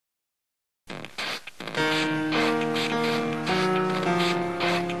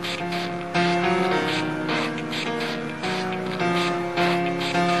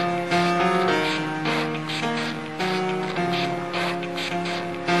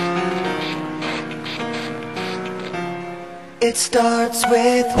It starts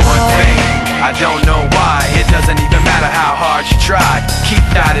with one thing, I don't know why. It doesn't even matter how hard you try. Keep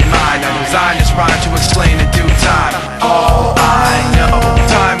that in mind, I designed this rhyme to explain in due time. All I know,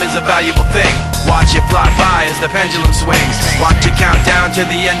 time is a valuable thing. Watch it fly by as the pendulum swings. Watch it count down to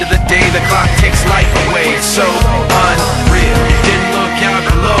the end of the day. The clock takes life away, it's so unreal. Didn't look out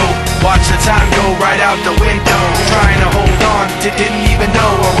below, watch the time go right out the window. Trying to hold on, didn't even know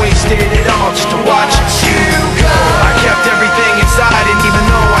I wasted it all just to watch you go. I kept everything inside, and even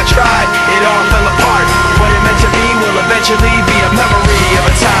though I tried, it all fell apart. What it meant to me will eventually be a memory of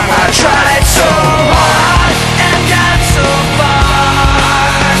a time when I tried so hard and got so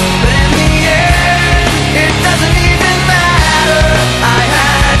far, but in the end, it doesn't even matter. I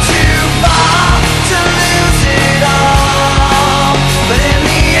had to fall to lose it all, but in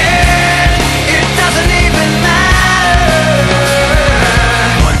the end, it doesn't even matter.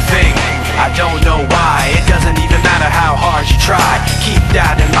 One thing, I don't know why. It doesn't even matter how hard you try. Keep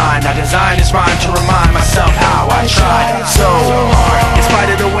that in mind, I designed this rhyme to remind myself how I tried so hard. In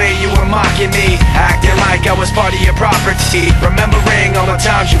spite of the way you were mocking me, acting like I was part of your property, remembering all the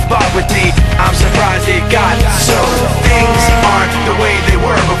times you fought with me, I'm surprised it got so. Things aren't the way they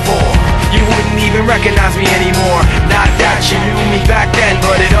were before. You wouldn't even recognize me anymore. Not that you knew me back then,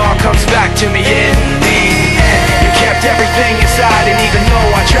 but it all comes back to me in the end. You kept everything inside, and even though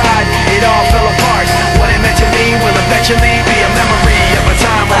I tried, it all fell apart. What it meant to me will eventually be a memory of a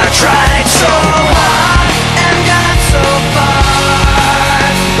time when I tried so hard and got so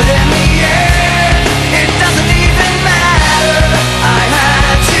far, but in the end, it doesn't even matter. I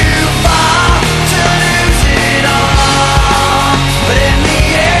had to fall to lose it all, but in the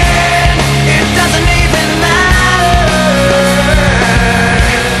end, it doesn't even matter.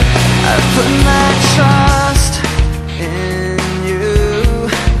 I put my trust in you,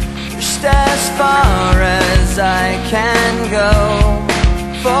 just as far as I can go.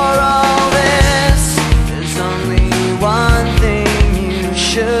 For all this, there's only one thing you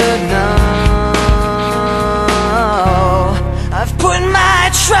should know. I've put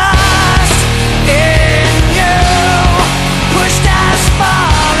my trust in you, pushed as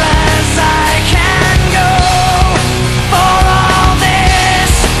far as I can go. For all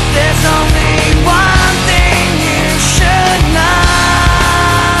this, there's only one thing you should know.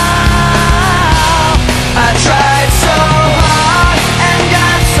 I tried so hard and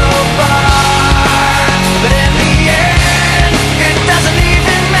got so far, but in the end, it doesn't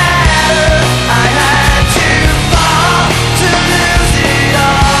even matter. I had to fall to lose it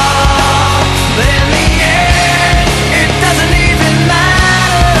all, but in the end, it doesn't even matter.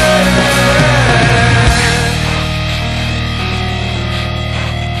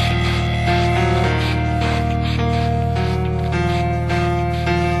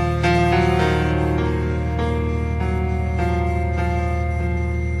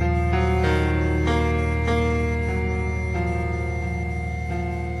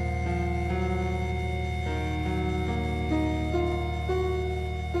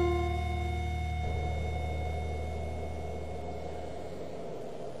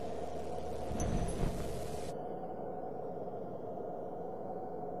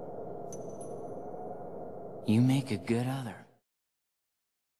 You make a good other.